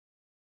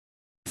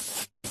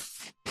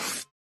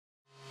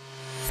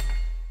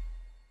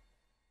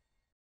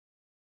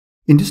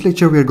In this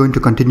lecture, we are going to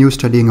continue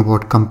studying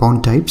about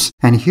compound types,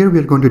 and here we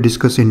are going to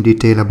discuss in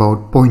detail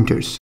about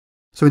pointers.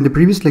 So in the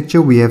previous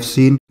lecture, we have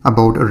seen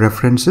about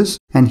references,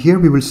 and here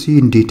we will see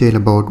in detail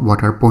about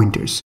what are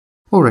pointers.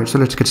 Alright, so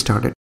let's get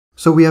started.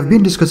 So we have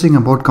been discussing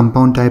about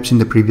compound types in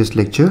the previous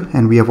lecture,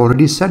 and we have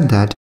already said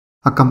that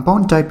a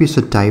compound type is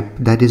a type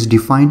that is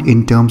defined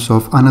in terms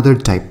of another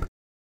type.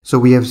 So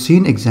we have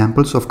seen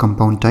examples of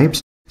compound types,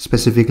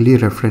 specifically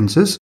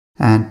references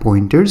and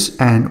pointers,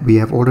 and we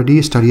have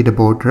already studied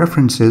about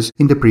references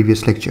in the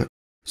previous lecture.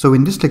 So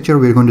in this lecture,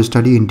 we are going to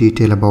study in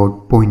detail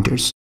about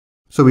pointers.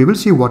 So we will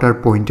see what are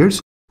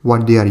pointers,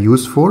 what they are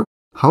used for,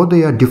 how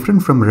they are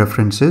different from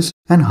references,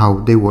 and how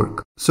they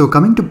work. So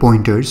coming to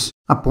pointers,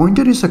 a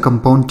pointer is a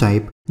compound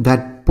type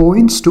that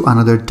points to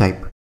another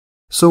type.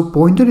 So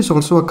pointer is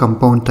also a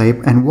compound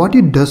type, and what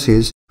it does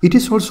is, it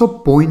is also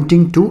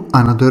pointing to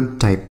another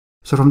type.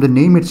 So from the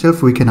name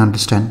itself, we can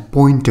understand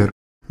pointer.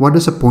 What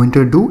does a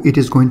pointer do? It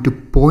is going to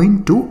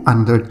point to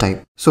another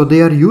type. So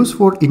they are used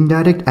for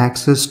indirect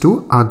access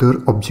to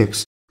other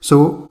objects.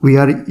 So we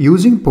are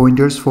using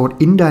pointers for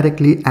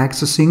indirectly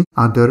accessing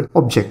other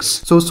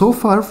objects. So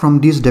far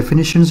from these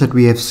definitions that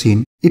we have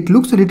seen, it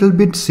looks a little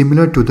bit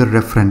similar to the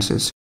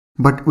references.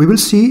 But we will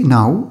see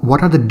now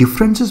what are the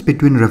differences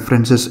between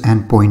references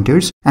and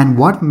pointers and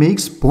what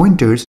makes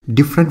pointers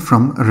different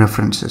from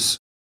references.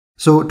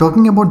 So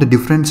talking about the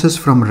differences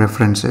from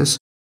references,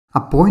 a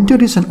pointer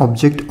is an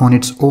object on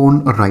its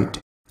own right.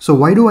 So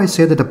why do I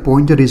say that a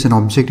pointer is an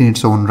object in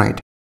its own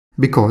right?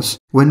 Because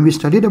when we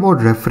studied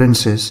about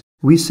references,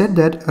 we said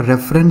that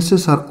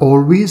references are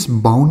always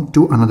bound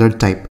to another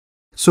type.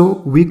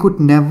 So we could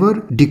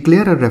never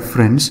declare a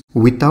reference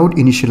without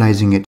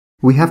initializing it.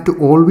 We have to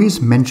always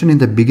mention in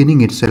the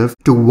beginning itself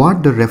to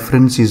what the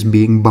reference is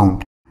being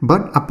bound.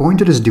 But a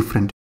pointer is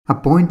different. A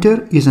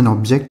pointer is an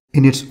object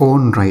in its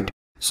own right.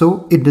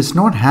 So it does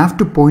not have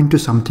to point to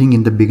something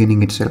in the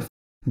beginning itself.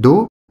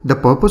 Though the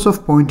purpose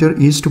of pointer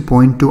is to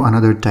point to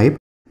another type,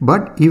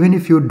 but even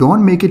if you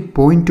don't make it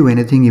point to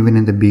anything even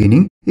in the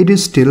beginning, it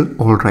is still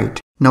alright.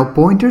 Now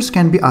pointers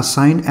can be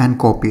assigned and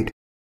copied.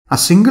 A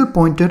single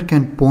pointer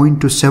can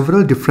point to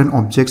several different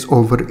objects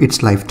over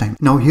its lifetime.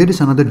 Now here is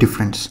another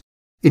difference.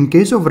 In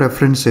case of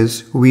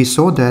references, we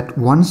saw that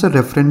once a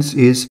reference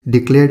is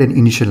declared and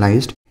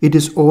initialized, it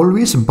is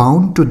always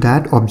bound to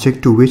that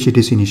object to which it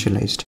is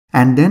initialized.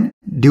 And then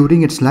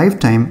during its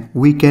lifetime,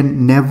 we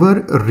can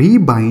never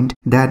rebind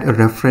that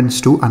reference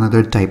to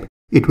another type.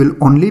 It will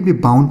only be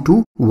bound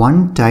to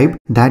one type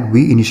that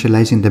we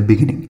initialize in the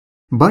beginning.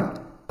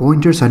 But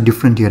pointers are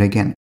different here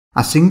again.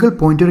 A single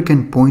pointer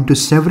can point to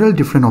several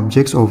different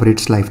objects over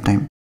its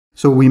lifetime.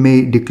 So we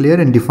may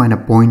declare and define a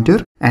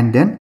pointer, and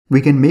then we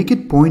can make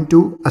it point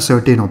to a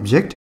certain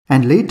object,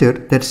 and later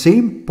that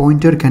same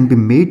pointer can be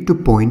made to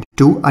point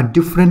to a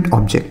different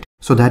object.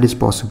 So that is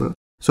possible.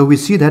 So we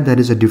see that there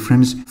is a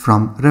difference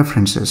from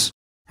references.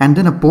 And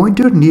then a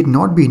pointer need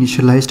not be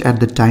initialized at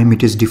the time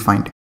it is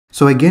defined.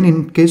 So again,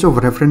 in case of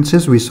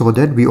references, we saw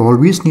that we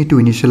always need to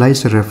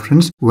initialize a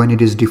reference when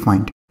it is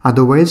defined.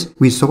 Otherwise,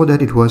 we saw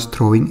that it was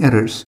throwing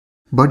errors.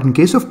 But in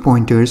case of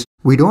pointers,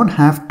 we don't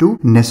have to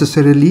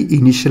necessarily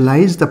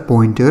initialize the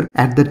pointer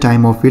at the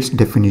time of its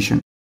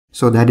definition.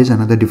 So that is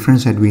another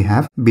difference that we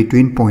have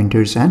between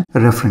pointers and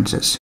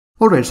references.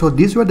 Alright, so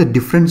these were the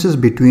differences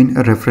between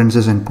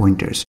references and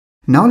pointers.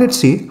 Now let's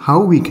see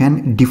how we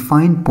can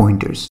define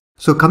pointers.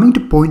 So coming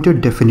to pointer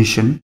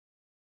definition,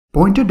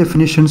 pointer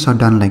definitions are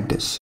done like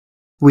this.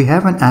 We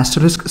have an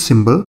asterisk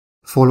symbol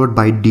followed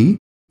by D,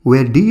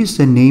 where D is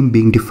the name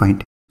being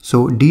defined.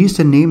 So D is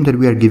the name that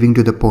we are giving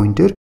to the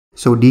pointer.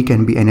 So D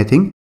can be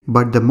anything,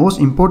 but the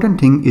most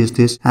important thing is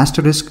this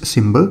asterisk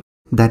symbol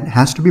that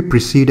has to be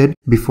preceded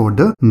before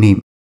the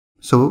name.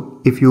 So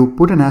if you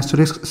put an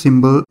asterisk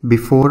symbol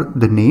before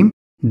the name,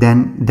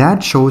 then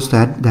that shows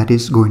that that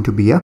is going to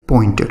be a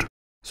pointer.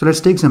 So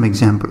let's take some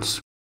examples.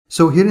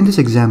 So here in this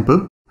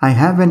example, I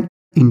have an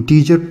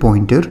integer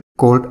pointer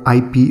called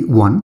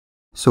IP1.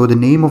 So the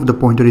name of the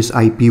pointer is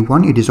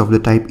IP1. It is of the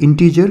type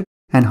integer.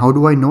 And how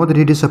do I know that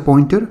it is a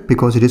pointer?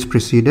 Because it is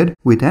preceded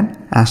with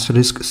an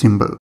asterisk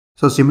symbol.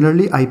 So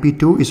similarly,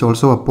 IP2 is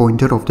also a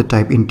pointer of the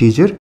type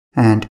integer,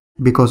 and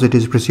because it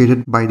is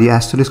preceded by the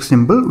asterisk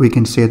symbol, we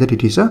can say that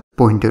it is a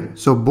pointer.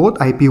 So both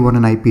IP1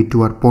 and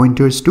IP2 are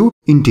pointers to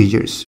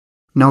integers.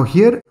 Now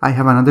here I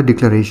have another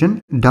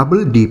declaration,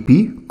 double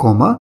dp,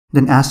 comma,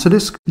 then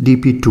asterisk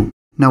dp2.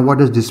 Now what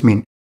does this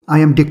mean? I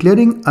am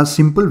declaring a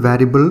simple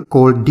variable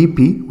called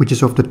dp, which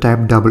is of the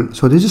type double.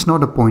 So this is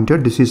not a pointer,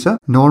 this is a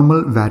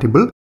normal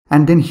variable.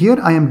 And then here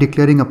I am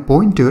declaring a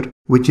pointer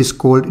which is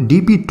called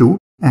dp2,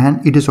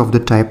 and it is of the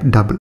type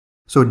double.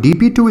 So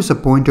dp2 is a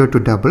pointer to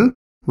double,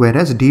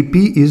 whereas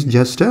dp is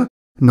just a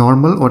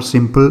normal or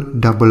simple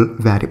double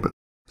variable.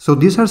 So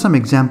these are some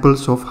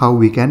examples of how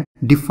we can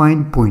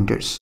define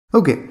pointers.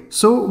 Okay,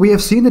 so we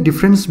have seen the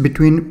difference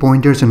between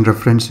pointers and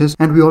references,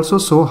 and we also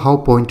saw how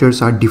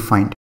pointers are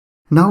defined.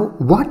 Now,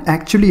 what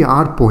actually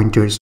are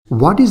pointers?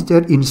 What is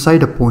there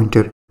inside a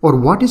pointer? Or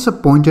what is a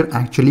pointer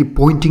actually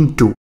pointing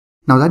to?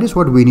 Now that is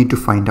what we need to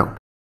find out.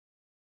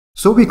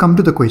 So we come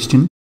to the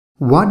question,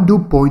 what do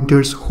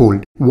pointers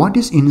hold? What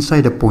is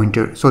inside a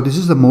pointer? So this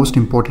is the most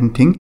important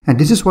thing, and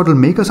this is what will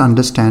make us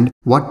understand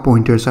what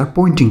pointers are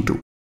pointing to.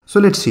 So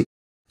let's see.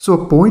 So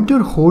a pointer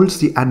holds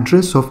the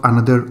address of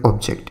another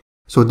object.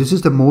 So this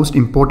is the most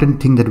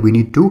important thing that we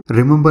need to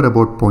remember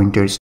about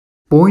pointers.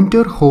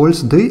 Pointer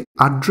holds the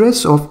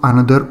address of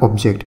another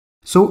object.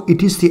 So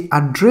it is the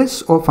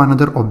address of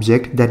another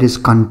object that is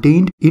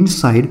contained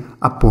inside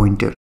a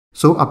pointer.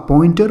 So a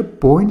pointer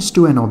points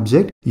to an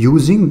object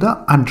using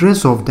the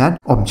address of that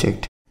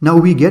object. Now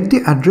we get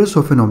the address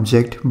of an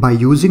object by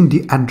using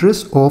the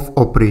address of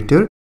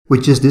operator,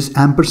 which is this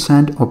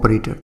ampersand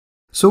operator.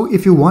 So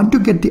if you want to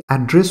get the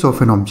address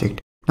of an object,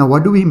 now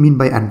what do we mean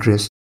by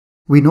address?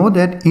 We know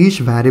that each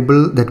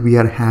variable that we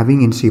are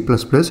having in C++,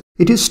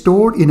 it is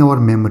stored in our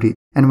memory.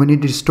 And when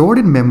it is stored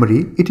in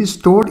memory, it is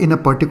stored in a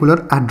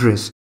particular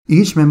address.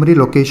 Each memory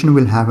location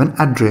will have an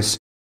address.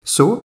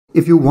 So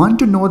if you want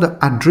to know the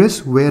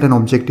address where an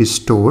object is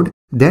stored,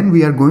 then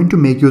we are going to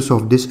make use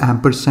of this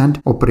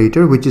ampersand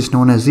operator, which is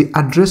known as the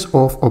address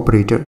of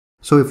operator.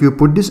 So if you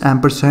put this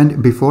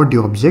ampersand before the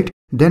object,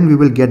 then we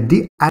will get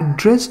the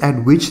address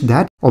at which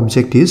that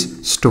object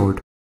is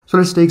stored. So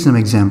let's take some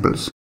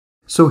examples.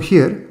 So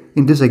here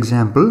in this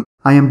example,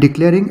 I am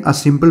declaring a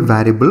simple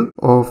variable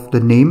of the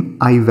name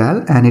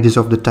ival, and it is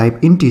of the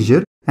type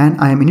integer, and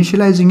I am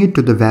initializing it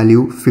to the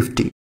value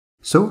 50.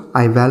 So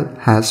ival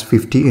has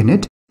 50 in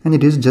it, and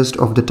it is just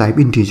of the type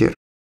integer.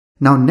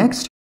 Now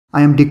next,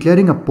 I am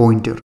declaring a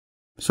pointer.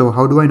 So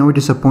how do I know it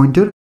is a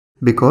pointer?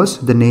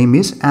 Because the name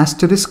is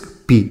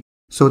 *p.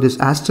 So this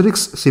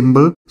asterisk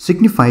symbol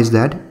signifies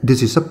that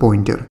this is a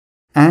pointer.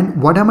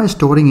 And what am I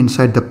storing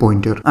inside the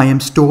pointer? I am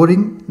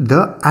storing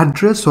the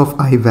address of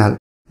ival.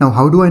 Now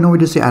how do I know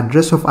it is the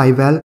address of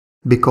ival?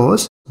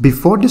 Because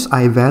before this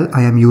ival,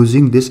 I am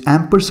using this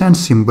ampersand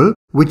symbol,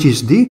 which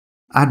is the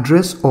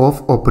address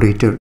of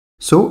operator.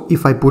 So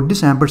if I put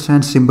this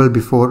ampersand symbol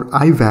before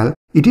ival,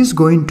 it is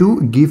going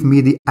to give me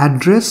the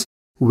address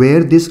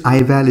where this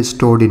ival is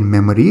stored in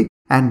memory,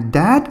 and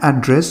that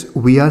address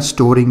we are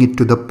storing it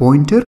to the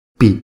pointer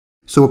p.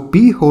 So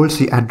p holds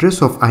the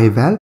address of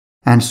ival,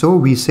 and so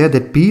we say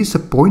that p is a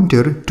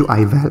pointer to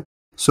ival.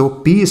 So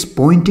p is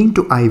pointing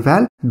to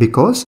ival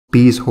because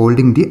p is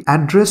holding the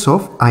address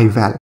of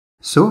ival.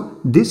 So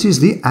this is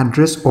the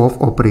address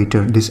of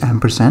operator, this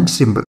ampersand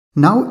symbol.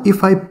 Now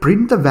if I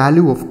print the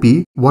value of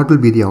p, what will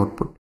be the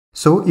output?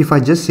 So if I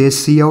just say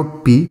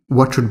cout p,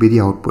 what should be the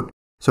output?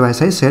 So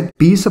as I said,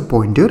 p is a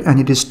pointer and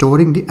it is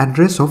storing the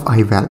address of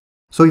ival.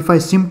 So if I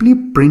simply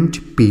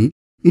print p,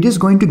 it is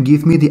going to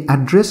give me the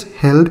address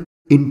held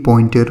in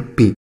pointer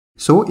p.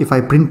 So if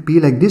I print p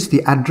like this,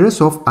 the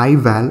address of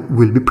ival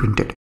will be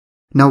printed.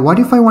 Now what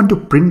if I want to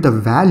print the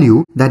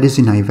value that is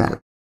in ival?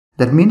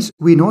 That means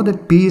we know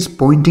that p is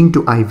pointing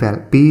to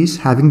ival. P is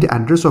having the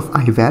address of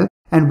ival,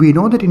 and we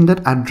know that in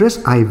that address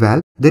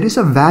ival, there is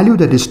a value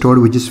that is stored,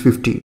 which is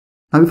 50.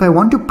 Now if I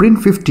want to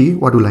print 50,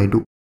 what will I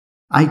do?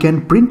 I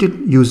can print it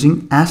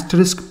using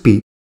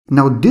 *p.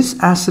 Now this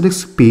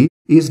 *p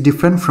is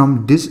different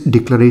from this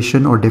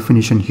declaration or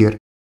definition here.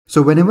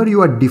 So whenever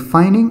you are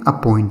defining a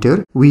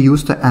pointer, we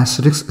use the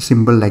asterisk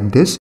symbol like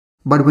this.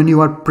 But when you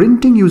are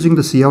printing using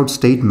the cout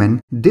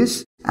statement,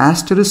 this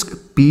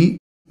 *p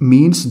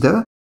means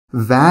the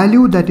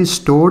value that is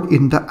stored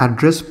in the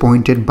address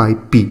pointed by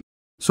p.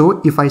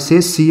 So if I say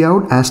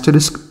cout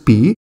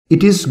 *p,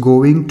 it is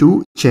going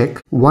to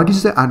check what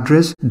is the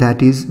address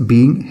that is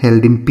being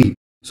held in p.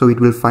 So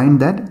it will find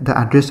that the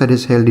address that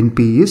is held in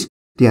p is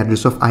the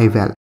address of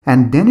ival.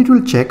 And then it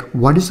will check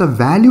what is the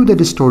value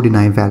that is stored in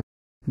ival.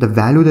 The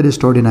value that is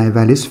stored in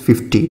ival is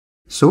 50.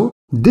 So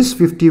this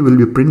 50 will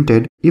be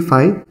printed if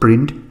I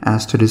print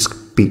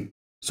 *p.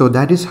 So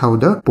that is how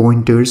the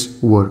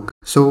pointers work.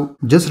 So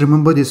just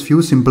remember these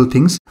few simple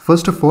things.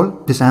 First of all,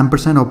 this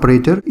ampersand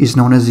operator is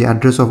known as the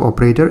address of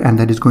operator, and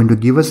that is going to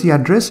give us the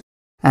address.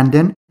 And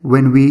then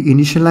when we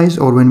initialize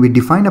or when we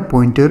define a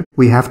pointer,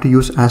 we have to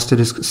use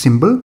asterisk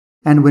symbol.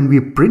 And when we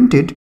print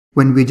it,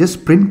 when we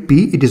just print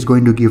p, it is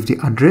going to give the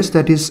address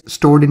that is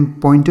stored in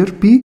pointer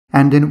p.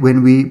 And then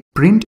when we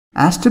print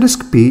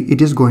 *p,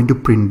 it is going to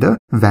print the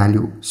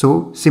value.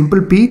 So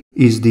simple p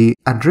is the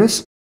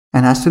address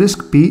and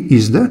 *p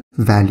is the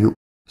value.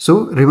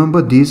 So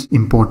remember these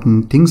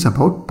important things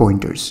about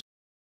pointers.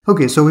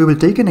 Okay, so we will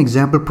take an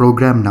example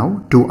program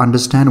now to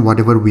understand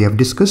whatever we have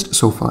discussed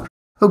so far.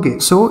 Okay,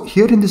 so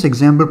here in this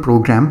example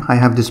program, I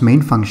have this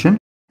main function,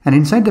 and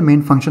inside the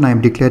main function I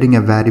am declaring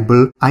a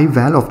variable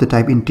ival of the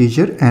type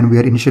integer, and we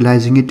are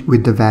initializing it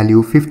with the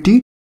value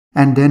 50.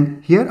 And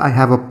then here I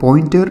have a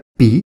pointer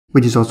p,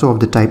 which is also of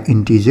the type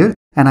integer,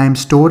 and I am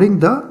storing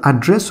the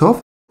address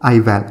of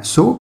ival.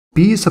 So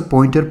p is a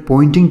pointer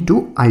pointing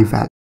to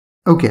ival.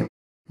 Okay,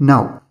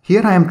 now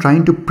here I am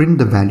trying to print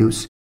the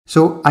values.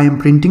 So I am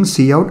printing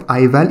cout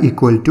ival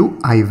equal to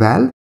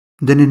ival.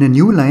 Then in a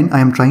new line I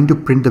am trying to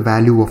print the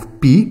value of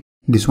p,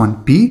 this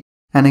one p,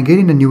 and again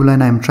in a new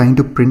line I am trying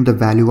to print the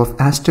value of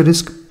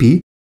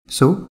 *p.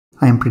 So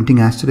I am printing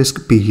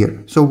 *p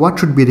here. So what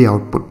should be the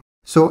output?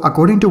 So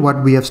according to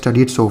what we have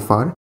studied so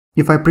far,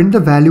 if I print the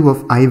value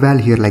of ival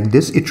here like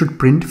this, it should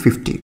print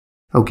 50.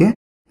 Okay.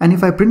 And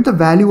if I print the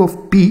value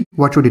of p,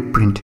 what should it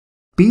print?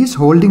 P is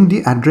holding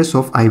the address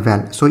of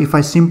ival. So if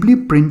I simply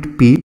print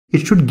p,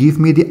 it should give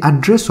me the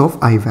address of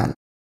ival.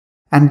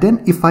 And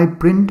then if I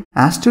print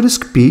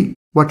asterisk p,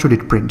 what should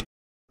it print?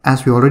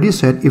 As we already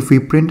said, if we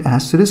print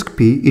asterisk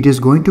p, it is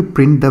going to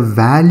print the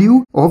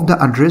value of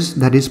the address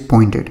that is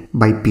pointed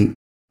by p.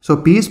 So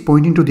p is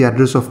pointing to the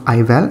address of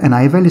ival and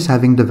ival is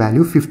having the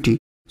value 50.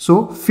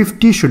 So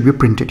 50 should be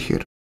printed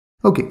here.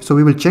 Okay, so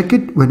we will check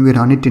it when we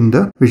run it in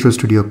the Visual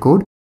Studio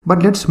Code.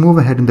 But let's move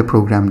ahead in the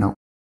program now.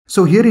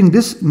 So here in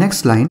this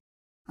next line,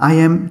 I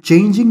am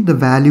changing the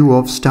value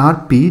of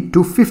star p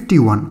to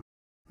 51.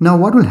 Now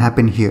what will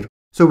happen here?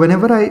 So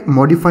whenever I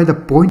modify the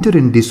pointer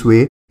in this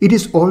way, it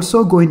is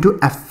also going to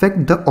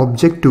affect the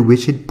object to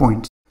which it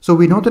points. So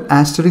we know that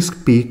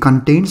asterisk p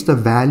contains the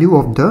value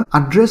of the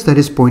address that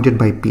is pointed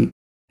by p.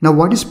 Now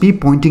what is p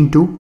pointing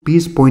to? P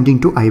is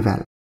pointing to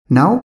ival.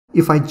 Now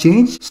if I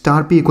change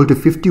star p equal to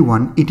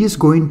 51, it is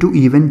going to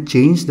even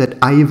change that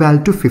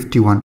ival to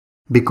 51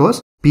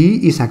 because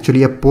p is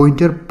actually a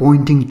pointer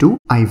pointing to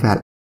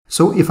ival.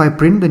 So if I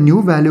print the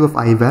new value of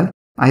ival,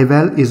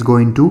 ival is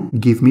going to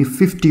give me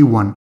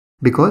 51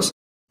 because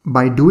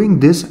by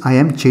doing this, I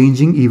am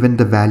changing even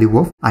the value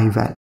of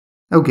ival.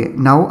 Okay,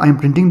 now I am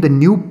printing the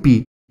new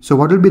p. So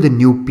what will be the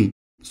new p?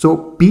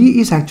 So p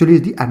is actually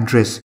the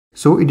address.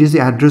 So it is the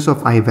address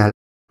of ival.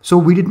 So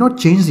we did not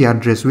change the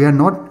address. We are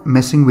not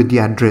messing with the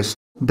address.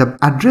 The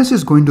address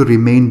is going to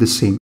remain the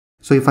same.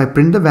 So if I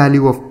print the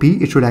value of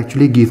p, it should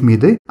actually give me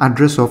the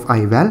address of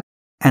ival.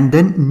 And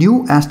then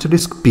new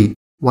asterisk p.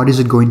 What is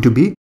it going to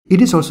be?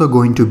 It is also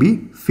going to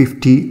be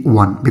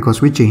 51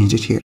 because we changed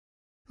it here.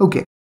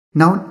 Okay.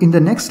 Now in the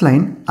next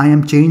line, I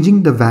am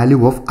changing the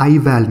value of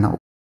ival now.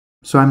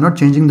 So I'm not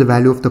changing the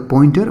value of the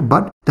pointer,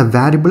 but the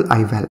variable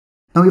ival.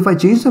 Now if I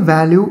change the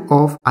value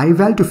of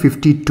ival to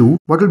 52,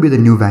 what will be the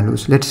new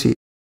values? Let's see.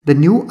 The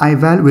new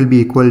ival will be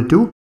equal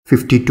to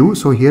 52.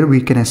 So here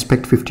we can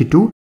expect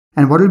 52.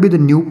 And what will be the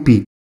new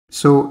p?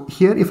 So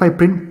here if I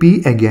print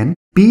p again,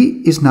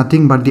 p is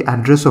nothing but the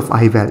address of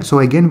ival. So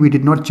again we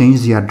did not change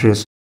the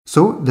address.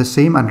 So the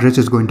same address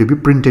is going to be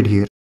printed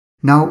here.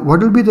 Now what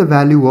will be the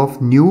value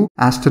of new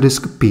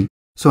asterisk p?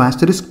 So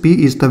asterisk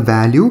p is the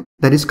value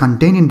that is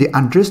contained in the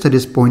address that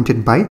is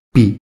pointed by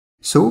p.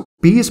 So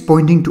p is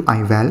pointing to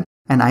ival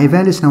and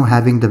ival is now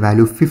having the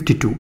value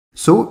 52.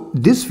 So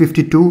this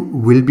 52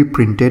 will be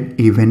printed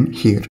even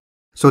here.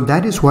 So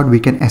that is what we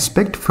can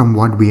expect from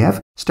what we have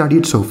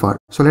studied so far.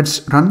 So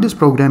let's run this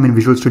program in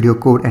Visual Studio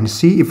Code and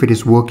see if it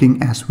is working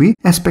as we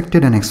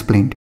expected and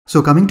explained.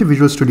 So coming to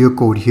Visual Studio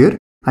Code here,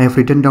 I have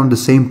written down the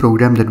same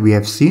program that we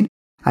have seen.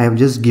 I have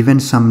just given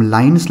some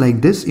lines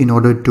like this in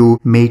order to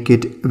make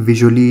it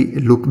visually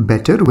look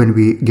better when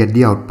we get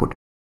the output.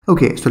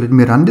 Okay, so let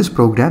me run this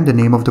program. The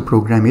name of the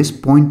program is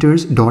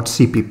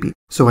pointers.cpp.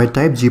 So I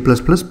type g++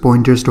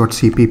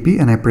 pointers.cpp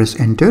and I press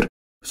enter.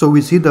 So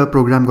we see the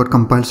program got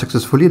compiled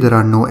successfully. There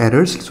are no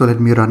errors. So let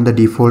me run the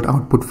default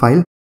output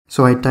file.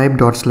 So I type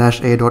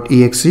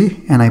 ./a.exe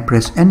and I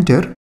press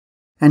enter.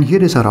 And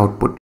here is our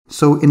output.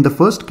 So in the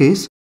first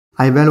case,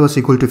 ival was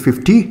equal to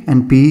 50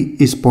 and p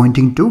is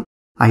pointing to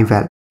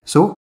ival.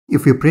 So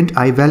if we print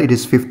ival, it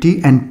is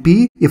 50 and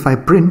p, if I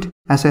print,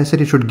 as I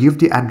said, it should give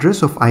the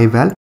address of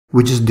ival,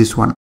 which is this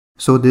one.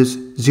 So this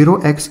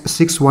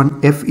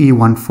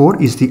 0x61fe14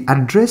 is the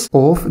address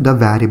of the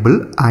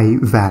variable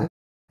ival.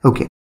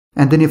 Okay.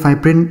 And then if I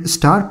print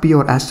star p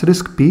or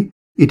asterisk p,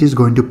 it is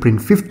going to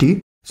print 50.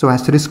 So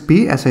asterisk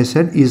p, as I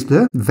said, is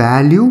the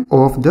value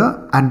of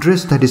the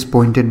address that is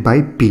pointed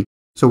by p.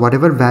 So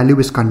whatever value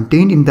is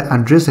contained in the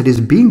address that is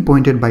being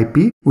pointed by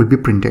p will be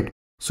printed.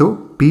 So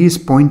p is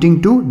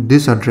pointing to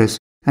this address.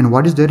 And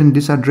what is there in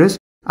this address?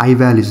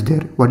 Ival is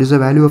there. What is the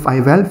value of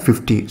ival?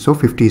 50. So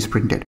 50 is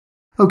printed.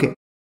 Okay.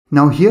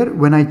 Now here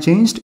when I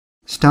changed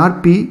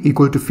star p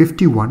equal to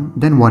 51,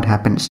 then what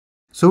happens?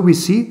 So we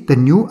see the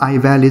new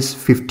ival is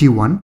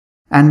 51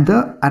 and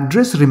the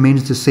address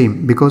remains the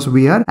same because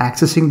we are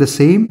accessing the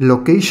same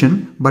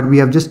location, but we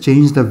have just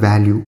changed the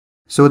value.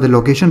 So the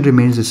location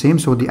remains the same.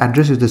 So the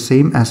address is the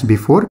same as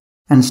before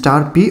and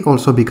star p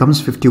also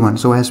becomes 51.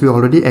 So as we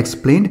already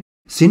explained,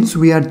 since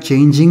we are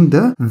changing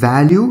the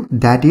value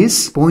that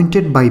is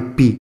pointed by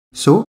p,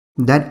 so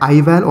that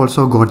ival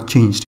also got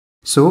changed.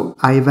 So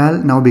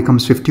ival now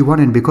becomes 51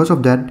 and because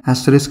of that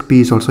asterisk p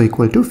is also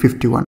equal to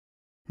 51.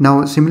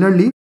 Now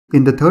similarly,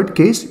 in the third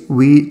case,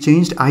 we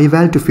changed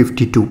ival to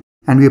 52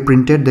 and we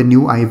printed the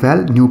new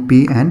ival, new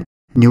p and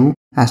new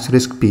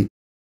asterisk p.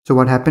 So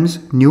what happens?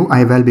 New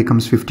ival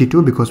becomes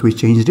 52 because we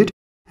changed it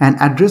and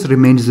address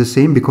remains the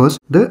same because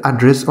the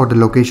address or the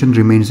location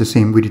remains the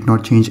same. We did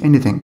not change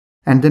anything.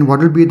 And then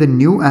what will be the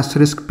new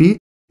asterisk p?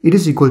 It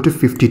is equal to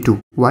 52.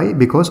 Why?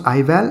 Because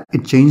ival,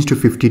 it changed to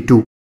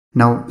 52.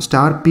 Now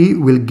star p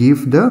will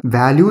give the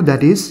value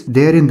that is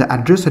there in the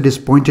address that is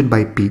pointed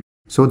by p.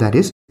 So that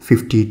is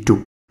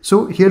 52.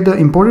 So here the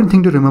important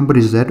thing to remember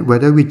is that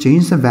whether we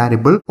change the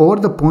variable or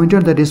the pointer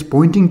that is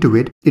pointing to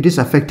it, it is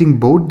affecting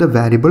both the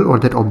variable or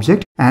that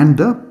object and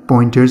the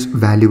pointer's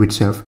value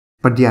itself.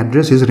 But the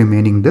address is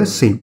remaining the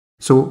same.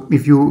 So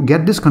if you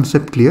get this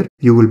concept clear,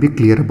 you will be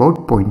clear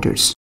about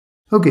pointers.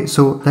 Okay,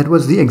 so that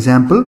was the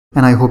example,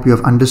 and I hope you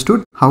have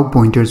understood how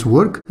pointers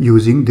work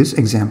using this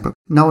example.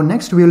 Now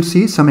next we will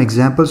see some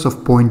examples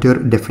of pointer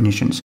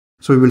definitions.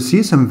 So we will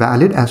see some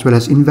valid as well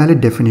as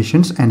invalid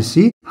definitions and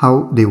see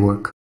how they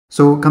work.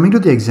 So coming to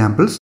the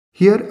examples,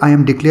 here I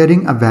am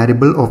declaring a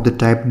variable of the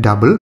type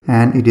double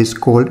and it is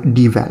called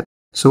dval.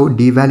 So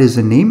dval is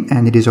the name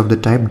and it is of the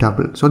type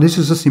double. So this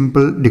is a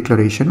simple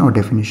declaration or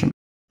definition.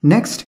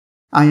 Next,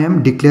 I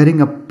am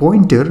declaring a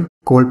pointer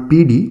called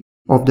pd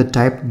of the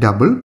type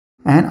double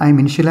and I am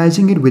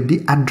initializing it with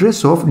the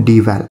address of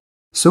dval.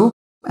 So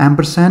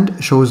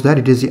ampersand shows that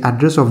it is the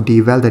address of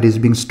dval that is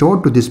being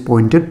stored to this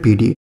pointer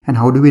pd. And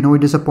how do we know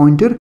it is a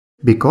pointer?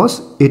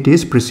 Because it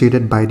is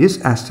preceded by this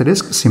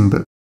asterisk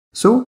symbol.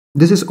 So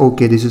this is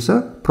okay, this is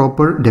a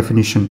proper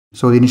definition.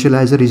 So the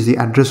initializer is the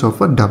address of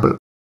a double.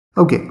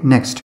 Okay,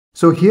 next.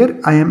 So here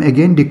I am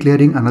again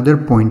declaring another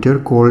pointer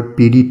called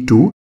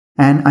pd2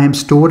 and I am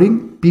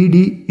storing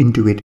pd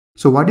into it.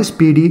 So what is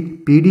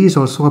pd? Pd is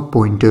also a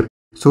pointer.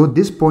 So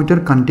this pointer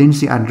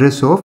contains the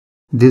address of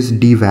this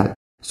dval.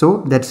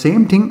 So that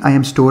same thing I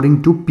am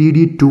storing to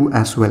pd2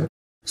 as well.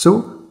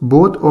 So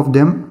both of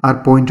them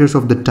are pointers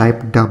of the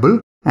type double.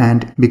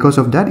 And because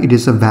of that, it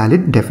is a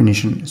valid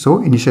definition. So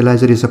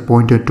initializer is a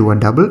pointer to a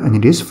double and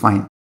it is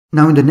fine.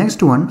 Now in the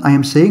next one, I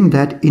am saying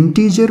that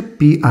integer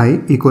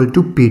pi equal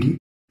to pd.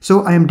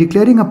 So I am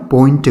declaring a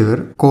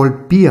pointer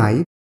called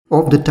pi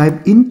of the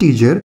type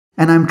integer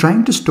and I am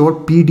trying to store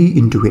pd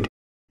into it.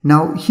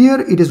 Now here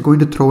it is going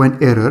to throw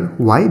an error.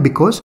 Why?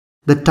 Because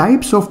the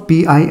types of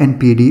pi and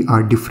pd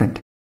are different.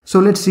 So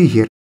let's see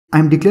here. I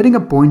am declaring a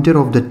pointer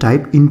of the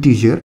type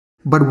integer,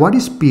 but what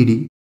is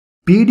pd?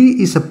 pd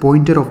is a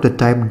pointer of the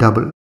type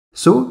double.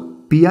 So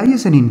pi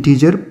is an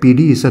integer,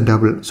 pd is a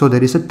double. So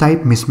there is a type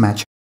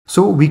mismatch.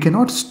 So we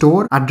cannot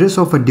store address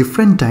of a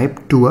different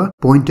type to a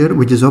pointer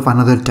which is of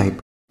another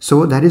type.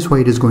 So that is why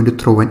it is going to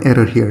throw an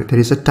error here. There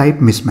is a type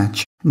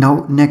mismatch.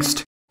 Now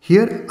next,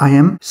 here I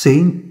am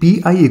saying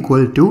pi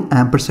equal to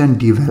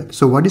ampersand dval.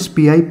 So what is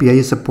pi? Pi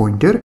is a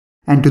pointer.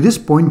 And to this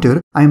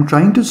pointer, I am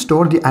trying to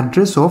store the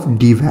address of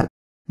dval.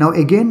 Now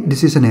again,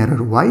 this is an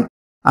error. Why?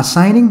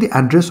 Assigning the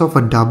address of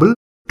a double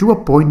to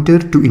a pointer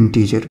to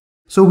integer.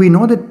 So we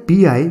know that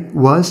pi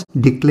was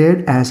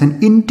declared as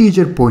an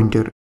integer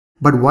pointer.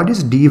 But what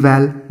is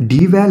dval?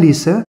 Dval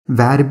is a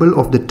variable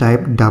of the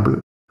type double.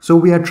 So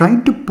we are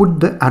trying to put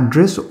the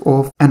address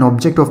of an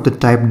object of the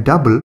type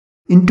double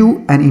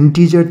into an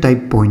integer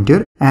type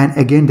pointer, and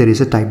again there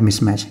is a type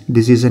mismatch.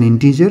 This is an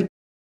integer,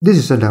 this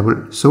is a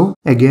double. So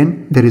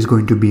again there is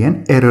going to be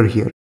an error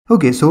here.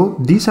 Okay, so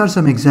these are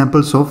some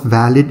examples of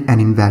valid and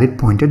invalid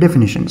pointer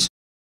definitions.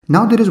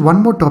 Now there is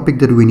one more topic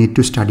that we need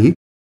to study.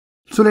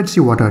 So let's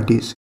see what are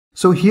these.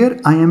 So here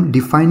I am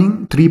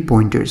defining three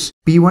pointers,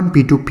 p1,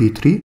 p2,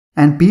 p3,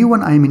 and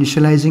p1 I am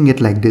initializing it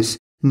like this,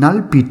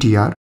 null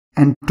ptr,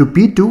 and to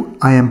p2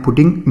 I am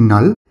putting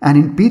null, and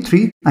in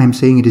p3 I am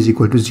saying it is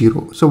equal to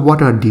 0. So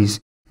what are these?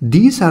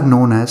 These are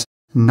known as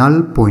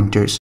null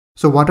pointers.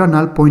 So what are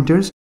null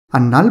pointers? A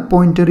null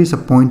pointer is a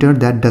pointer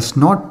that does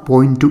not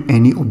point to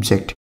any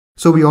object.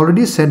 So we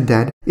already said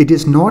that it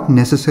is not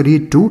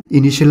necessary to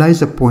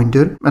initialize a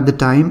pointer at the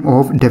time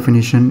of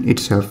definition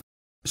itself.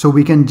 So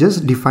we can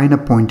just define a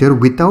pointer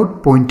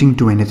without pointing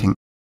to anything.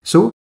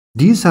 So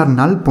these are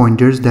null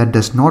pointers that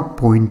does not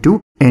point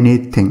to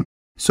anything.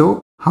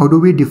 So how do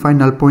we define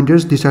null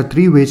pointers? These are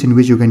three ways in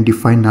which you can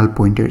define null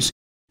pointers.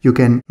 You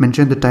can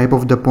mention the type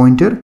of the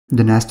pointer,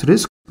 then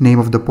asterisk, name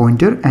of the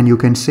pointer, and you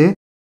can say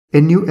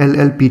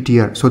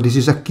nullptr. So this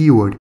is a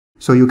keyword.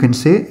 So you can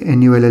say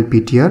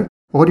nullptr,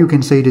 or you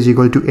can say it is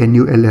equal to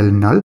null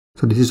null.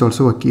 So this is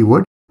also a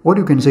keyword, or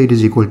you can say it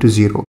is equal to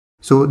 0.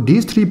 So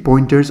these three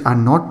pointers are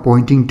not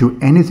pointing to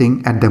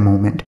anything at the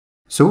moment.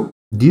 So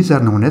these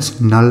are known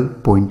as null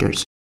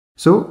pointers.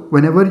 So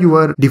whenever you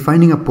are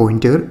defining a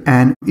pointer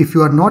and if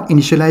you are not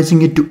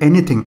initializing it to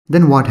anything,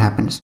 then what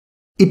happens?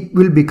 It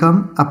will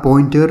become a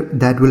pointer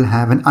that will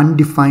have an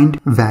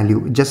undefined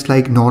value, just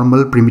like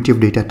normal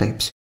primitive data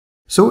types.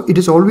 So it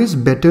is always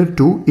better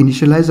to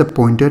initialize a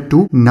pointer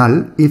to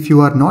null if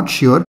you are not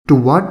sure to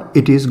what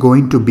it is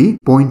going to be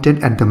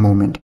pointed at the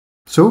moment.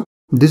 So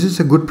this is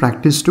a good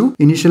practice to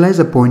initialize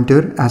a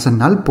pointer as a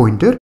null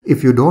pointer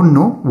if you don't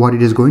know what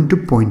it is going to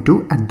point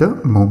to at the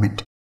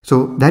moment.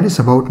 So that is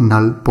about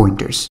null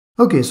pointers.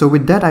 Okay, so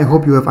with that I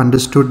hope you have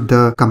understood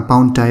the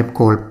compound type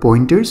called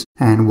pointers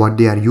and what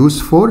they are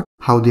used for,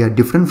 how they are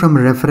different from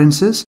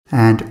references,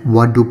 and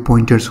what do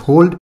pointers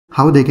hold,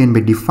 how they can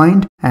be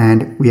defined,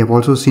 and we have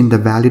also seen the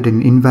valid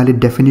and invalid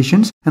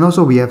definitions, and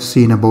also we have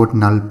seen about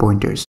null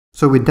pointers.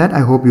 So with that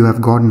I hope you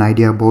have got an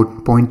idea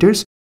about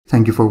pointers.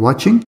 Thank you for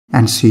watching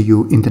and see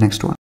you in the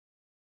next one.